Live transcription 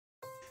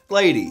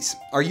Ladies,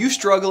 are you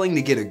struggling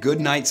to get a good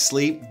night's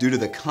sleep due to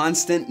the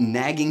constant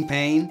nagging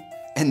pain?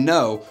 And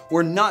no,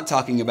 we're not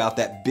talking about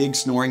that big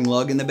snoring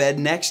lug in the bed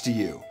next to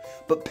you,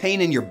 but pain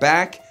in your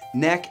back,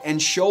 neck,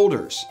 and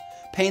shoulders.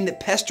 Pain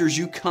that pesters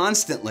you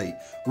constantly,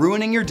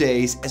 ruining your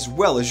days as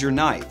well as your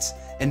nights,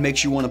 and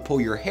makes you want to pull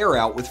your hair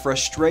out with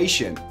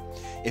frustration.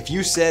 If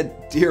you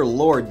said, "Dear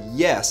Lord,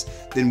 yes,"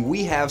 then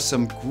we have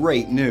some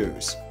great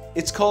news.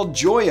 It's called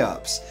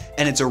JoyUps,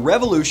 and it's a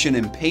revolution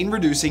in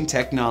pain-reducing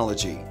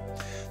technology.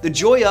 The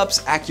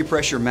JoyUps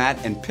Acupressure Mat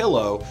and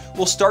Pillow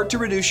will start to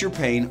reduce your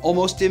pain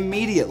almost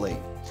immediately.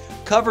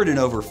 Covered in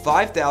over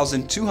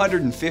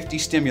 5,250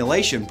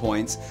 stimulation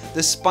points,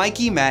 the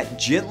spiky mat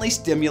gently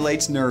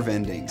stimulates nerve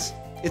endings.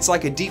 It's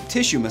like a deep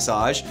tissue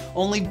massage,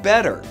 only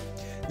better.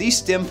 These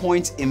stim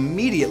points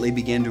immediately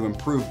begin to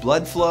improve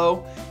blood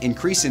flow,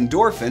 increase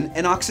endorphin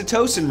and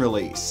oxytocin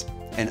release,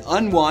 and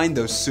unwind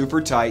those super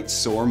tight,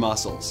 sore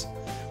muscles.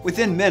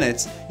 Within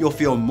minutes, you'll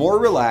feel more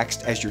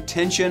relaxed as your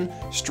tension,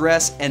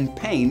 stress, and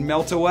pain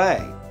melt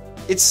away.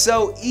 It's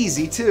so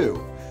easy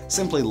too.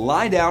 Simply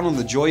lie down on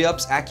the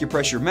JoyUps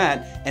Acupressure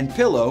Mat and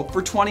Pillow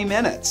for 20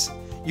 minutes.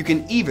 You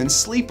can even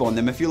sleep on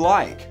them if you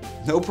like.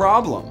 No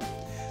problem.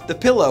 The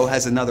pillow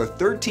has another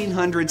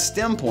 1,300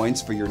 stim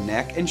points for your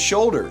neck and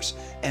shoulders,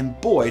 and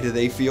boy do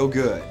they feel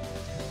good.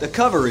 The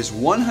cover is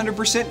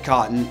 100%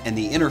 cotton and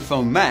the inner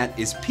foam mat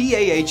is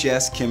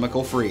PAHS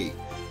chemical free,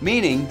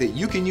 meaning that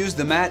you can use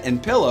the mat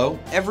and pillow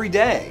every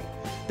day.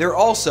 They're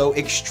also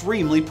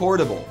extremely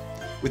portable.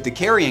 With the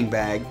carrying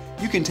bag,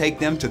 you can take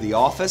them to the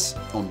office,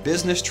 on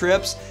business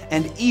trips,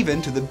 and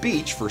even to the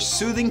beach for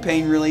soothing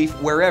pain relief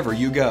wherever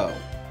you go.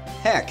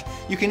 Heck,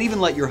 you can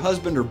even let your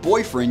husband or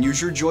boyfriend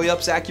use your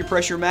JoyUps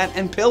Acupressure Mat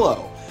and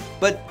Pillow,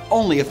 but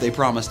only if they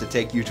promise to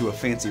take you to a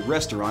fancy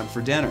restaurant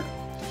for dinner.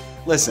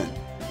 Listen,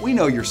 we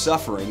know you're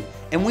suffering,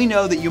 and we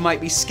know that you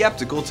might be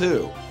skeptical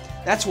too.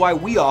 That's why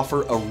we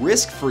offer a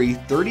risk-free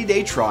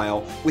 30-day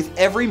trial with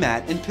every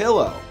mat and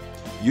pillow.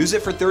 Use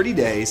it for 30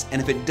 days,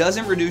 and if it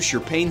doesn't reduce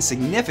your pain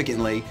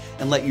significantly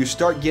and let you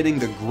start getting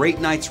the great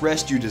night's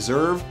rest you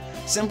deserve,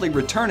 simply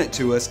return it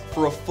to us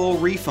for a full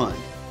refund.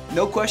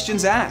 No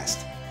questions asked.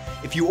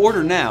 If you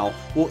order now,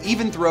 we'll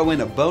even throw in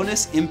a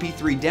bonus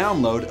MP3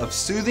 download of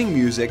soothing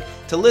music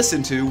to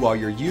listen to while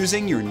you're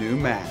using your new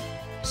mat.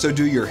 So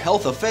do your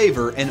health a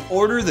favor and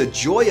order the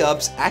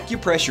JoyUps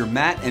Acupressure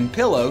Mat and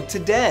Pillow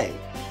today.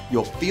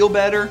 You'll feel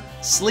better,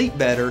 sleep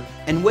better,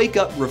 and wake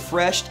up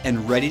refreshed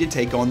and ready to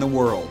take on the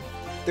world.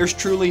 There's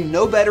truly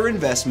no better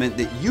investment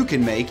that you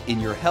can make in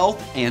your health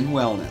and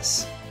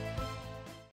wellness.